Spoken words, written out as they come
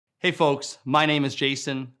Hey folks, my name is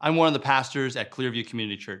Jason. I'm one of the pastors at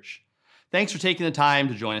Clearviewcommunity.church. Thanks for taking the time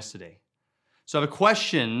to join us today. So I have a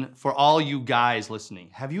question for all you guys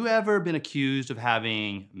listening. Have you ever been accused of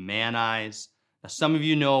having man eyes? Now, some of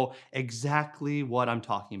you know exactly what I'm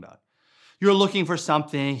talking about. You're looking for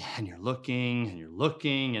something and you're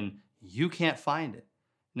looking and you can't find it.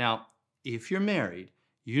 Now, if you're married,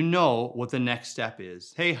 you know what the next step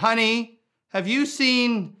is. Hey, honey, have you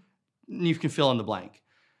seen? You can fill in the blank.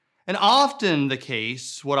 And often the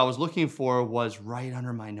case, what I was looking for was right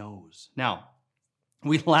under my nose. Now,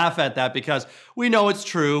 we laugh at that because we know it's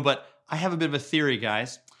true, but I have a bit of a theory,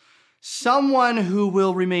 guys. Someone who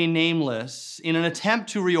will remain nameless in an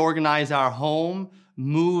attempt to reorganize our home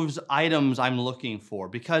moves items I'm looking for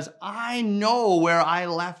because I know where I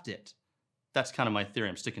left it. That's kind of my theory.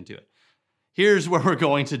 I'm sticking to it. Here's where we're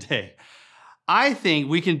going today. I think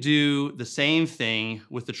we can do the same thing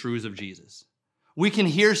with the truths of Jesus. We can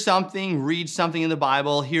hear something, read something in the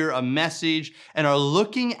Bible, hear a message, and are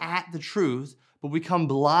looking at the truth, but become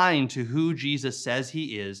blind to who Jesus says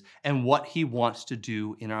he is and what he wants to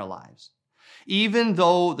do in our lives, even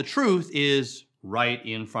though the truth is right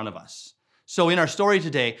in front of us. So in our story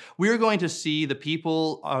today, we're going to see that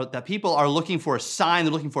people are looking for a sign,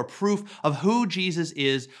 they're looking for proof of who Jesus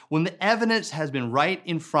is when the evidence has been right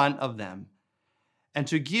in front of them. And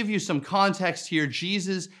to give you some context here,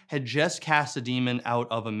 Jesus had just cast a demon out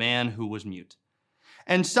of a man who was mute.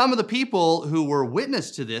 And some of the people who were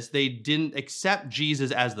witness to this, they didn't accept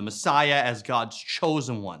Jesus as the Messiah, as God's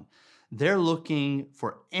chosen one. They're looking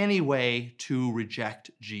for any way to reject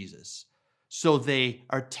Jesus. So they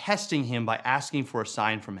are testing him by asking for a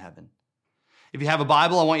sign from heaven. If you have a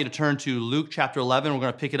Bible, I want you to turn to Luke chapter 11. We're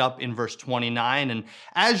going to pick it up in verse 29. And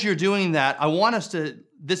as you're doing that, I want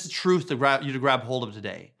this is truth to grab hold of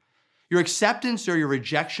today. Your acceptance or your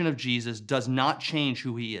rejection of Jesus does not change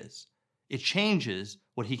who he is. It changes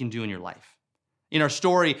what he can do in your life. In our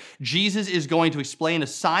story, Jesus is going to explain a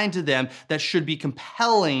sign to them that should be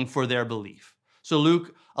compelling for their belief. So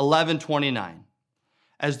Luke 11:29.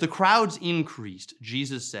 As the crowds increased,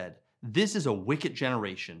 Jesus said, "This is a wicked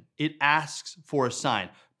generation. It asks for a sign.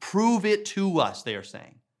 Prove it to us," they are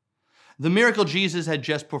saying. The miracle Jesus had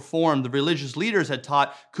just performed, the religious leaders had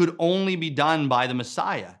taught could only be done by the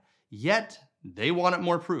Messiah. Yet, they wanted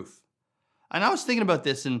more proof. And I was thinking about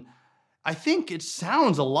this, and I think it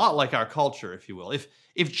sounds a lot like our culture, if you will.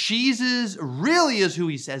 If Jesus really is who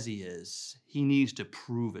he says he is, he needs to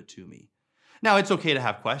prove it to me. Now, it's okay to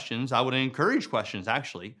have questions. I would encourage questions,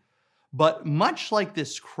 actually. But much like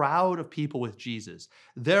this crowd of people with Jesus,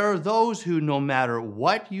 there are those who, no matter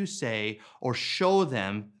what you say or show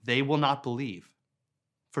them, they will not believe.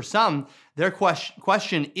 For some, their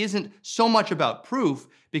question isn't so much about proof,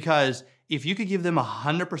 because if you could give them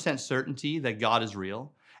 100% certainty that God is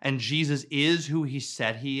real and Jesus is who he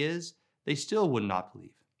said he is, they still would not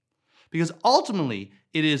believe. Because ultimately,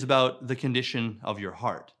 it is about the condition of your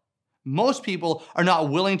heart. Most people are not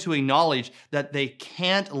willing to acknowledge that they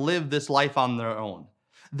can't live this life on their own,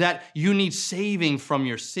 that you need saving from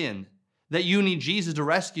your sin, that you need Jesus to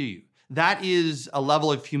rescue you. That is a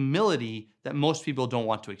level of humility that most people don't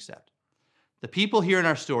want to accept. The people here in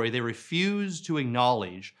our story, they refuse to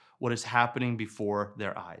acknowledge what is happening before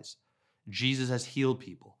their eyes. Jesus has healed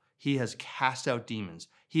people. He has cast out demons.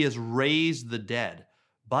 He has raised the dead,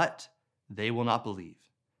 but they will not believe.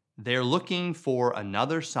 They're looking for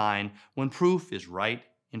another sign when proof is right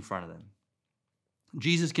in front of them.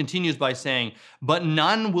 Jesus continues by saying, "But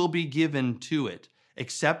none will be given to it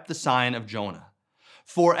except the sign of Jonah.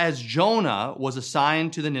 For as Jonah was a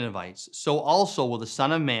sign to the Ninevites, so also will the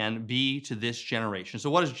Son of Man be to this generation."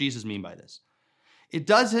 So what does Jesus mean by this? It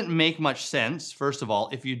doesn't make much sense, first of all,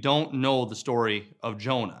 if you don't know the story of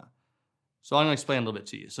Jonah. So I'm going to explain a little bit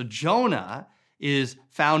to you. So Jonah is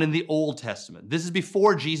found in the Old Testament. This is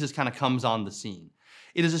before Jesus kind of comes on the scene.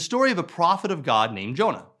 It is a story of a prophet of God named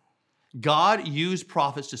Jonah. God used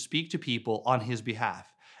prophets to speak to people on his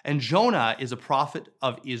behalf, and Jonah is a prophet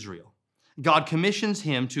of Israel. God commissions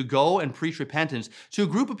him to go and preach repentance to a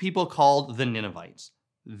group of people called the Ninevites.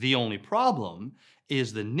 The only problem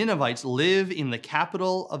is the Ninevites live in the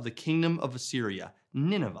capital of the kingdom of Assyria,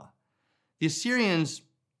 Nineveh. The Assyrians,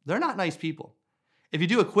 they're not nice people. If you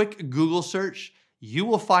do a quick Google search, you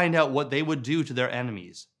will find out what they would do to their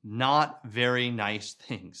enemies. Not very nice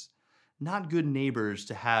things. Not good neighbors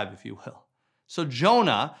to have, if you will. So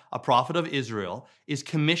Jonah, a prophet of Israel, is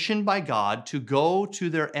commissioned by God to go to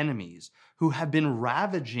their enemies who have been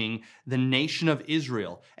ravaging the nation of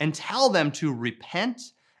Israel and tell them to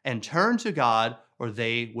repent and turn to God or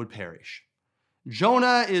they would perish.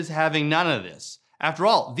 Jonah is having none of this. After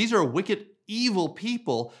all, these are wicked, evil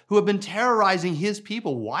people who have been terrorizing his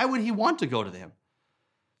people. Why would he want to go to them?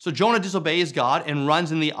 So Jonah disobeys God and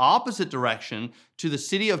runs in the opposite direction to the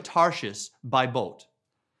city of Tarshish by boat.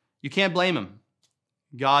 You can't blame him.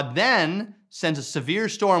 God then sends a severe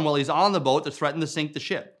storm while he's on the boat to threaten to sink the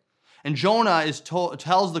ship. And Jonah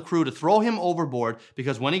tells the crew to throw him overboard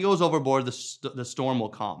because when he goes overboard, the storm will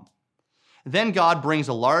calm. Then God brings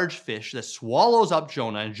a large fish that swallows up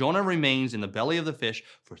Jonah, and Jonah remains in the belly of the fish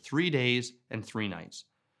for 3 days and 3 nights.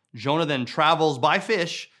 Jonah then travels by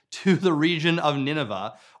fish to the region of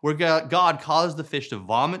Nineveh, where God caused the fish to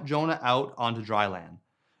vomit Jonah out onto dry land.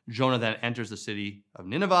 Jonah then enters the city of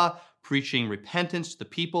Nineveh, preaching repentance to the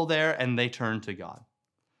people there, and they turn to God.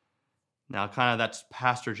 Now, that's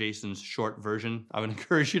Pastor Jason's short version. I would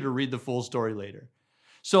encourage you to read the full story later.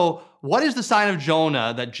 So, what is the sign of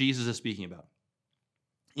Jonah that Jesus is speaking about?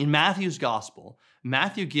 In Matthew's gospel,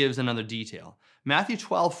 Matthew gives another detail. Matthew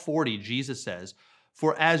 12:40, Jesus says,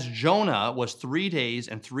 "For as Jonah was 3 days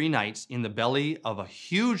and 3 nights in the belly of a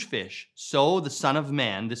huge fish, so the Son of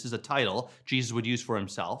Man," this is a title Jesus would use for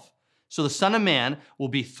himself, "so the Son of Man will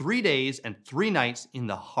be 3 days and 3 nights in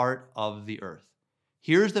the heart of the earth."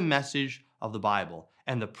 Here's the message of the Bible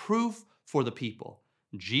and the proof for the people.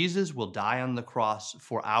 Jesus will die on the cross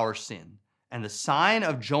for our sin. And the sign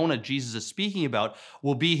of Jonah Jesus is speaking about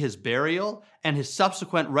will be his burial and his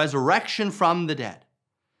subsequent resurrection from the dead.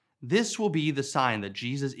 This will be the sign that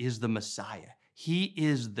Jesus is the Messiah. He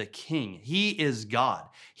is the King. He is God.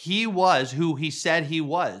 He was who he said he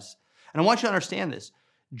was. And I want you to understand this.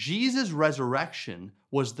 Jesus' resurrection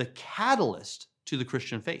was the catalyst to the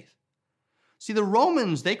Christian faith. See, the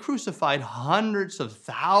Romans, they crucified hundreds of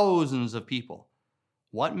thousands of people.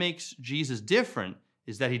 What makes Jesus different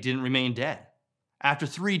is that he didn't remain dead. After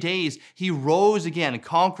 3 days, he rose again,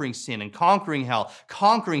 conquering sin and conquering hell,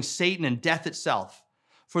 conquering Satan and death itself.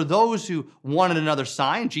 For those who wanted another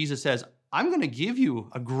sign, Jesus says, I'm going to give you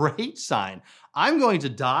a great sign. I'm going to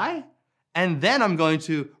die, and then I'm going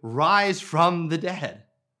to rise from the dead.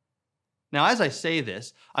 Now, as I say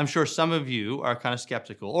this, I'm sure some of you are kind of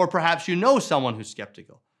skeptical, or perhaps you know someone who's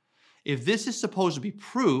skeptical. If this is supposed to be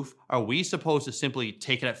proof, are we supposed to simply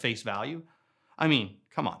take it at face value? I mean,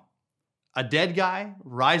 come on. A dead guy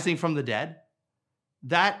rising from the dead?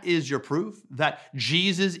 That is your proof that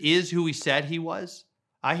Jesus is who he said he was?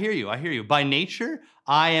 I hear you. By nature,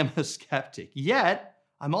 I am a skeptic. Yet,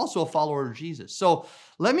 I'm also a follower of Jesus. So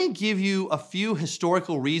let me give you a few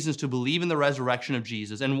historical reasons to believe in the resurrection of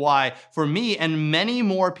Jesus and why, for me and many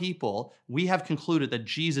more people, we have concluded that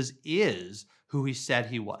Jesus is who he said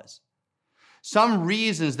he was. Some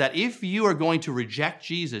reasons that if you are going to reject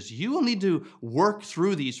Jesus, you will need to work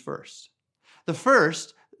through these first.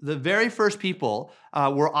 The very first people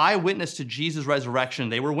were eyewitness to Jesus' resurrection.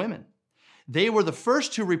 They were women. They were the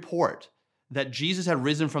first to report that Jesus had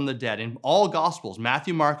risen from the dead in all Gospels,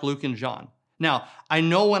 Matthew, Mark, Luke, and John. Now, I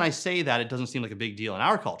know when I say that, it doesn't seem like a big deal in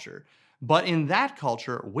our culture, but in that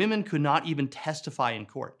culture, women could not even testify in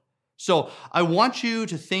court. So I want you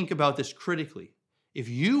to think about this critically. If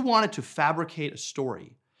you wanted to fabricate a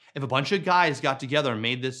story, if a bunch of guys got together and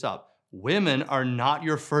made this up, women are not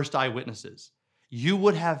your first eyewitnesses. You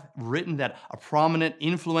would have written that a prominent,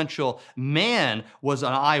 influential man was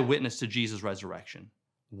an eyewitness to Jesus' resurrection.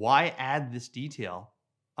 Why add this detail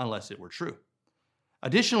unless it were true?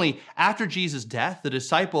 Additionally, after Jesus' death, the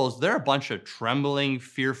disciples, they're a bunch of trembling,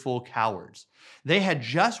 fearful cowards. They had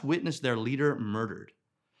just witnessed their leader murdered.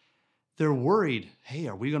 They're worried, hey,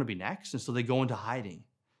 are we going to be next? And so they go into hiding.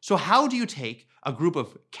 So how do you take a group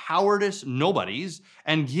of cowardice nobodies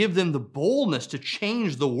and give them the boldness to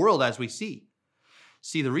change the world as we see?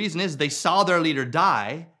 See, the reason is they saw their leader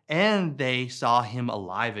die and they saw him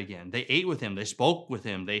alive again. They ate with him, they spoke with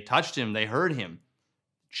him, they touched him, they heard him.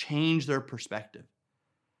 Change their perspective.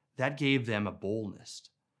 That gave them a boldness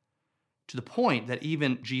to the point that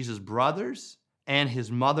even Jesus' brothers and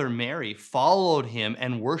his mother Mary followed him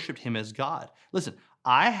and worshiped him as God. Listen,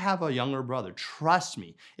 I have a younger brother. Trust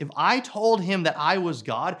me. If I told him that I was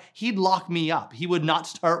God, he'd lock me up. He would not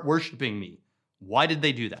start worshiping me. Why did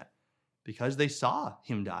they do that? Because they saw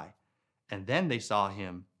him die, and then they saw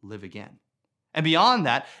him live again. And beyond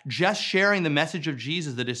that, just sharing the message of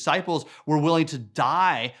Jesus, the disciples were willing to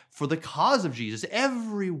die for the cause of Jesus.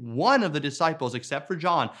 Every one of the disciples, except for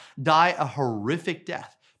John, die a horrific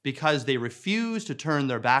death because they refused to turn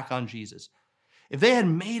their back on Jesus. If they had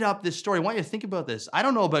made up this story, I want you to think about this. I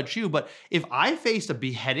don't know about you, but if I faced a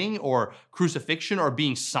beheading or crucifixion or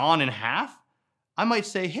being sawn in half, I might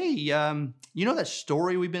say, hey, you know that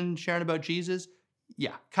story we've been sharing about Jesus?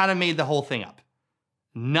 Yeah, kind of made the whole thing up.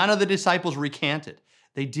 None of the disciples recanted.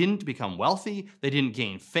 They didn't become wealthy. They didn't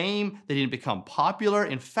gain fame. They didn't become popular.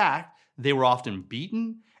 In fact, they were often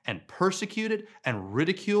beaten and persecuted and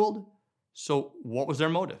ridiculed. So what was their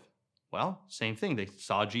motive? Well, same thing. They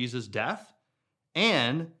saw Jesus' death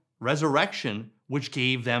and resurrection, which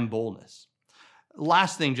gave them boldness.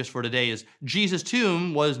 Last thing just for today is Jesus'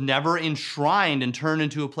 tomb was never enshrined and turned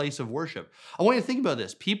into a place of worship. I want you to think about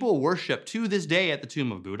this. People worship to this day at the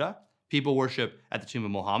tomb of Buddha. People worship at the tomb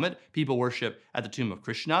of Muhammad. People worship at the tomb of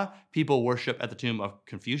Krishna. People worship at the tomb of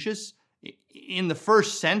Confucius. In the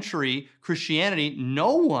first century Christianity,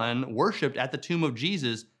 no one worshiped at the tomb of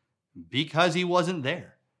Jesus because he wasn't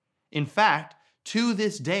there. In fact, to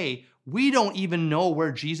this day, we don't even know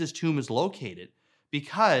where Jesus' tomb is located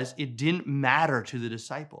because it didn't matter to the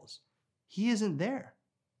disciples. He isn't there.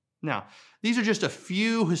 Now, these are just a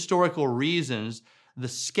few historical reasons the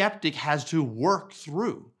skeptic has to work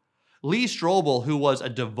through. Lee Strobel, who was a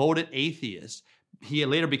devoted atheist, he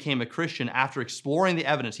later became a Christian after exploring the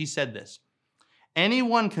evidence. He said this,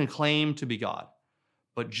 "Anyone can claim to be God,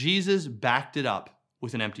 but Jesus backed it up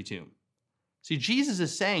with an empty tomb." See, Jesus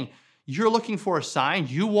is saying, you're looking for a sign,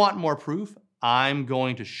 you want more proof, I'm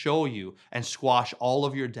going to show you and squash all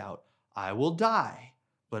of your doubt. I will die,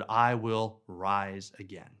 but I will rise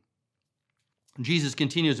again. Jesus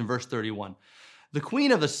continues in verse 31. The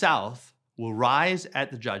queen of the south will rise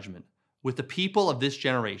at the judgment with the people of this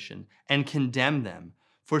generation and condemn them,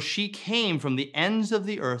 for she came from the ends of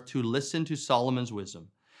the earth to listen to Solomon's wisdom.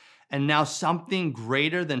 And now something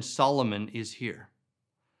greater than Solomon is here.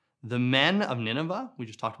 The men of Nineveh, we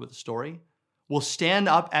just talked about the story, will stand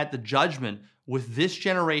up at the judgment with this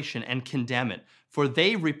generation and condemn it, for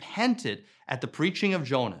they repented at the preaching of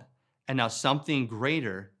Jonah, and now something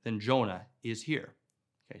greater than Jonah is here.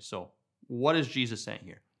 Okay, so what is Jesus saying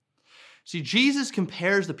here? See, Jesus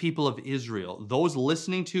compares the people of Israel, those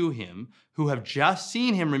listening to him, who have just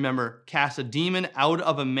seen him, remember, cast a demon out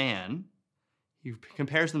of a man. He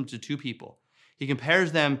compares them to two people. He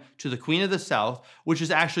compares them to the queen of the south, which is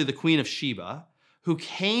actually the queen of Sheba, who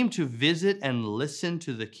came to visit and listen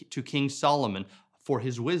to King Solomon for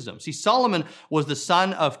his wisdom. See, Solomon was the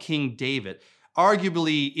son of King David,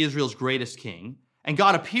 arguably Israel's greatest king. And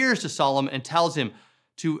God appears to Solomon and tells him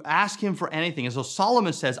to ask him for anything. And so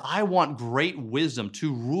Solomon says, I want great wisdom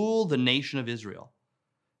to rule the nation of Israel.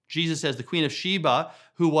 Jesus says the queen of Sheba,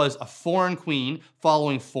 who was a foreign queen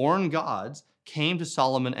following foreign gods, came to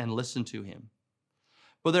Solomon and listened to him.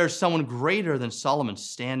 But there's someone greater than Solomon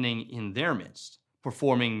standing in their midst,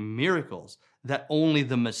 performing miracles that only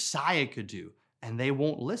the Messiah could do, and they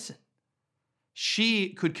won't listen. She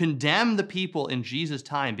could condemn the people in Jesus'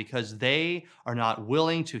 time because they are not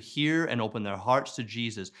willing to hear and open their hearts to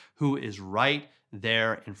Jesus, who is right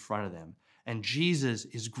there in front of them. And Jesus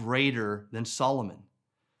is greater than Solomon.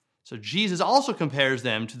 So Jesus also compares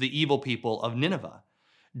them to the evil people of Nineveh.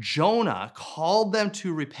 Jonah called them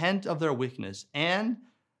to repent of their wickedness, and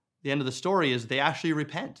the end of the story is they actually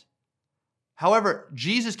repent. However,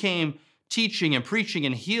 Jesus came teaching and preaching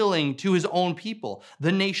and healing to his own people,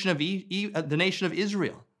 the nation of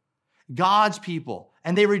Israel, God's people,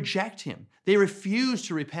 and they reject him. They refuse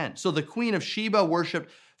to repent. So the queen of Sheba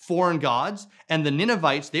worshiped foreign gods, and the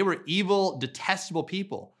Ninevites, they were evil, detestable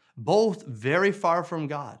people, both very far from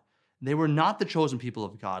God. They were not the chosen people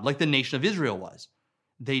of God, like the nation of Israel was.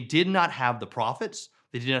 They did not have the prophets.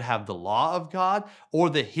 They did not have the law of God or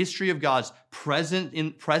the history of God's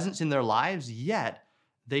presence in their lives, yet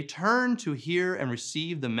they turn to hear and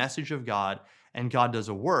receive the message of God, and God does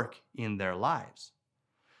a work in their lives.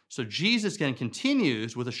 So Jesus then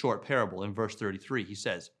continues with a short parable in verse 33. He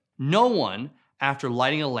says, "No one, after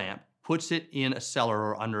lighting a lamp, puts it in a cellar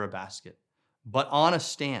or under a basket, but on a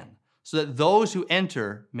stand, so that those who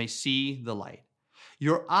enter may see the light.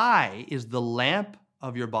 Your eye is the lamp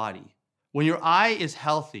of your body. When your eye is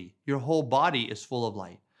healthy, your whole body is full of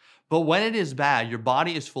light. But when it is bad, your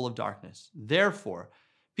body is full of darkness. Therefore,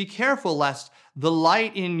 be careful lest the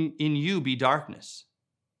light in you be darkness.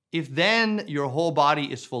 If then your whole body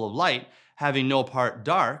is full of light, having no part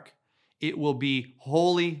dark, it will be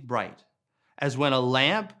wholly bright, as when a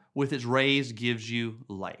lamp with its rays gives you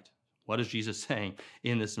light." What is Jesus saying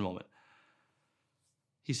in this moment?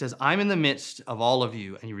 He says, I'm in the midst of all of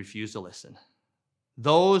you, and you refuse to listen.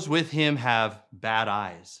 Those with him have bad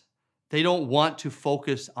eyes. They don't want to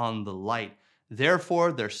focus on the light.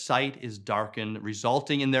 Therefore, their sight is darkened,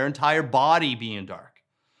 resulting in their entire body being dark.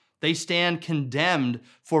 They stand condemned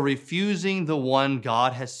for refusing the one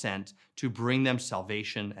God has sent to bring them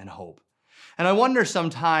salvation and hope. And I wonder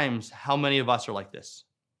sometimes how many of us are like this.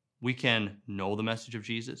 We can know the message of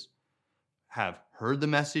Jesus, have heard the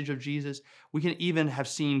message of Jesus. We can even have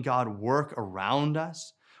seen God work around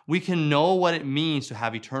us. We can know what it means to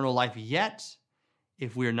have eternal life. Yet,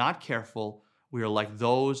 if we are not careful, we are like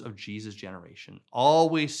those of Jesus' generation,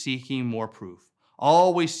 always seeking more proof,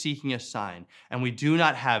 always seeking a sign, and we do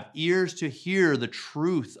not have ears to hear the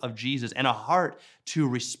truth of Jesus and a heart to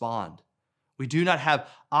respond. We do not have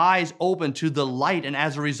eyes open to the light, and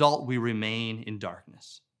as a result, we remain in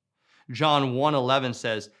darkness. John 1:11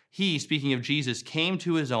 says, he, speaking of Jesus, came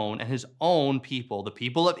to his own, and his own people, the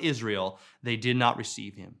people of Israel, they did not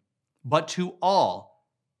receive him. But to all,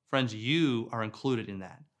 friends, you are included in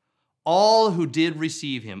that. All who did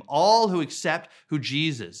receive him, all who accept who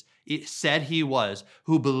Jesus said he was,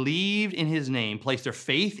 who believed in his name, placed their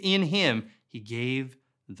faith in him, he gave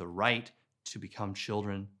the right to become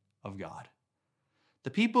children of God. The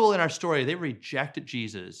people in our story, they rejected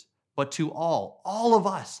Jesus, but to all of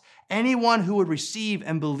us, anyone who would receive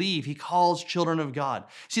and believe, he calls children of God.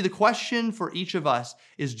 See, the question for each of us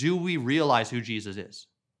is, do we realize who Jesus is?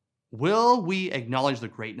 Will we acknowledge the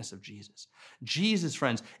greatness of Jesus? Jesus,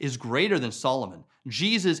 friends, is greater than Solomon.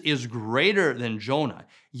 Jesus is greater than Jonah.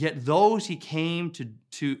 Yet those he came to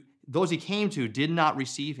did not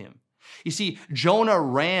receive him. You see, Jonah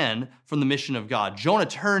ran from the mission of God. Jonah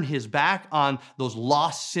turned his back on those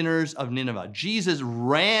lost sinners of Nineveh. Jesus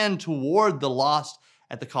ran toward the lost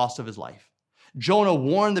at the cost of his life. Jonah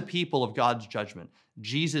warned the people of God's judgment.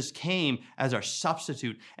 Jesus came as our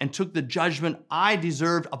substitute and took the judgment I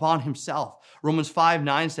deserved upon himself. Romans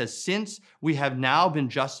 5:9 says, since we have now been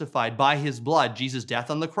justified by his blood, Jesus' death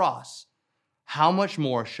on the cross, how much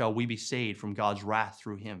more shall we be saved from God's wrath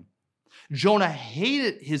through him? Jonah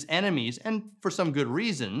hated his enemies, and for some good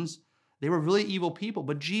reasons. They were really evil people,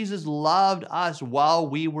 but Jesus loved us while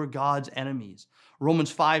we were God's enemies.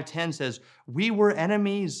 Romans 5:10 says, we were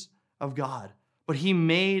enemies of God, but he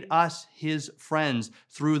made us his friends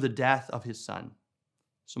through the death of his son.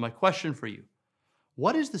 So my question for you,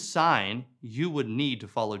 what is the sign you would need to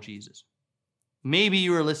follow Jesus? Maybe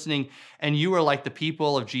you are listening and you are like the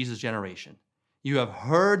people of Jesus' generation. You have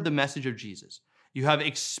heard the message of Jesus. You have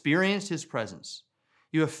experienced his presence.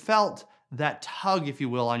 You have felt that tug, if you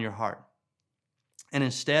will, on your heart. And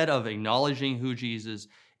instead of acknowledging who Jesus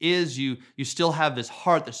is, you still have this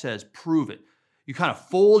heart that says, prove it. You kind of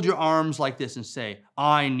fold your arms like this and say,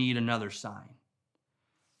 I need another sign.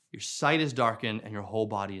 Your sight is darkened and your whole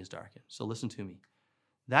body is darkened. So listen to me.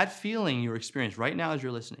 That feeling you're experiencing right now as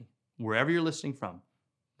you're listening, wherever you're listening from,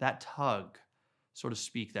 that tug, so to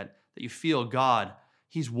speak, that you feel God,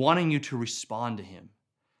 he's wanting you to respond to him.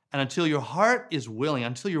 And until your heart is willing,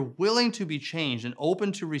 until you're willing to be changed and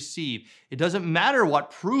open to receive, it doesn't matter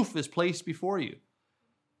what proof is placed before you.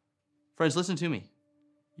 Friends, listen to me.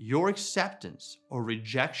 Your acceptance or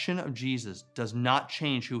rejection of Jesus does not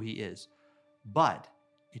change who he is, but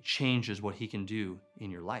it changes what he can do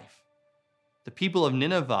in your life. The people of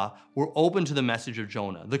Nineveh were open to the message of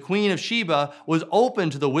Jonah. The queen of Sheba was open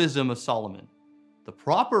to the wisdom of Solomon. The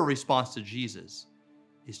proper response to Jesus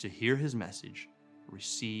is to hear his message,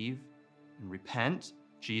 receive, and repent.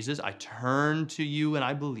 Jesus, I turn to you and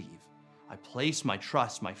I believe. I place my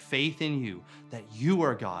trust, my faith in you, that you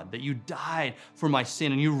are God, that you died for my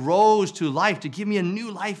sin and you rose to life to give me a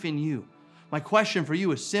new life in you. My question for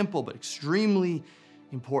you is simple but extremely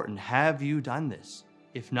important. Have you done this?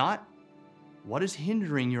 If not, what is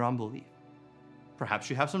hindering your unbelief? Perhaps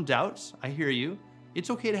you have some doubts. I hear you.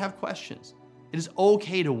 It's okay to have questions. It is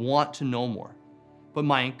okay to want to know more. But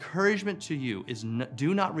my encouragement to you is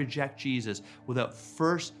do not reject Jesus without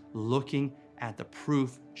first looking at the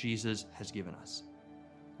proof Jesus has given us,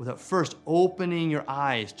 without first opening your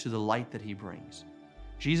eyes to the light that he brings.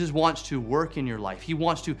 Jesus wants to work in your life. He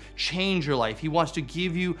wants to change your life. He wants to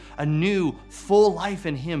give you a new, full life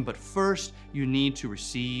in him, but first you need to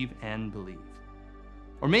receive and believe.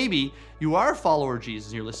 Or maybe you are a follower of Jesus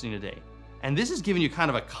and you're listening today, and this has given you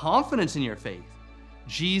kind of a confidence in your faith.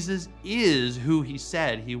 Jesus is who he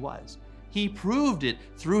said he was. He proved it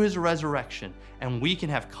through his resurrection, and we can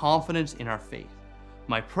have confidence in our faith.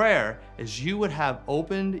 My prayer is you would have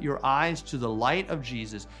opened your eyes to the light of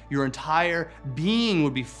Jesus. Your entire being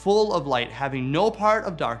would be full of light, having no part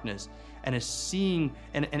of darkness, and is seeing,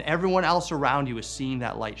 and everyone else around you is seeing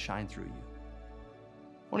that light shine through you.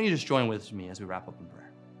 Why don't you just join with me as we wrap up in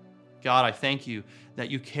prayer? God, I thank you that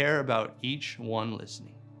you care about each one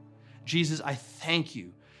listening. Jesus, I thank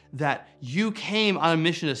you that you came on a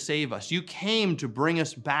mission to save us. You came to bring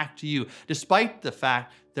us back to you, despite the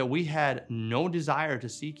fact that we had no desire to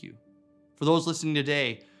seek you. For those listening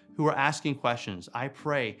today who are asking questions, I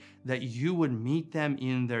pray that you would meet them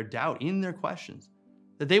in their doubt, in their questions,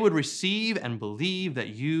 that they would receive and believe that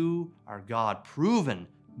you are God, proven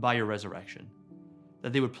by your resurrection,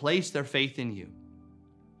 that they would place their faith in you.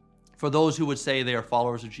 For those who would say they are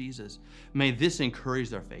followers of Jesus, may this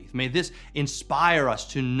encourage their faith. May this inspire us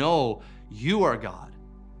to know you are God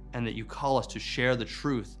and that you call us to share the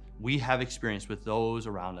truth we have experienced with those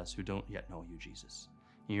around us who don't yet know you, Jesus.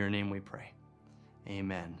 In your name we pray.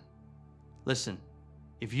 Amen. Listen,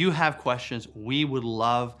 if you have questions, we would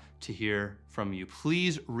love to hear from you.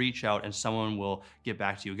 Please reach out and someone will get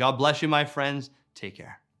back to you. God bless you, my friends. Take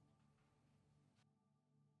care.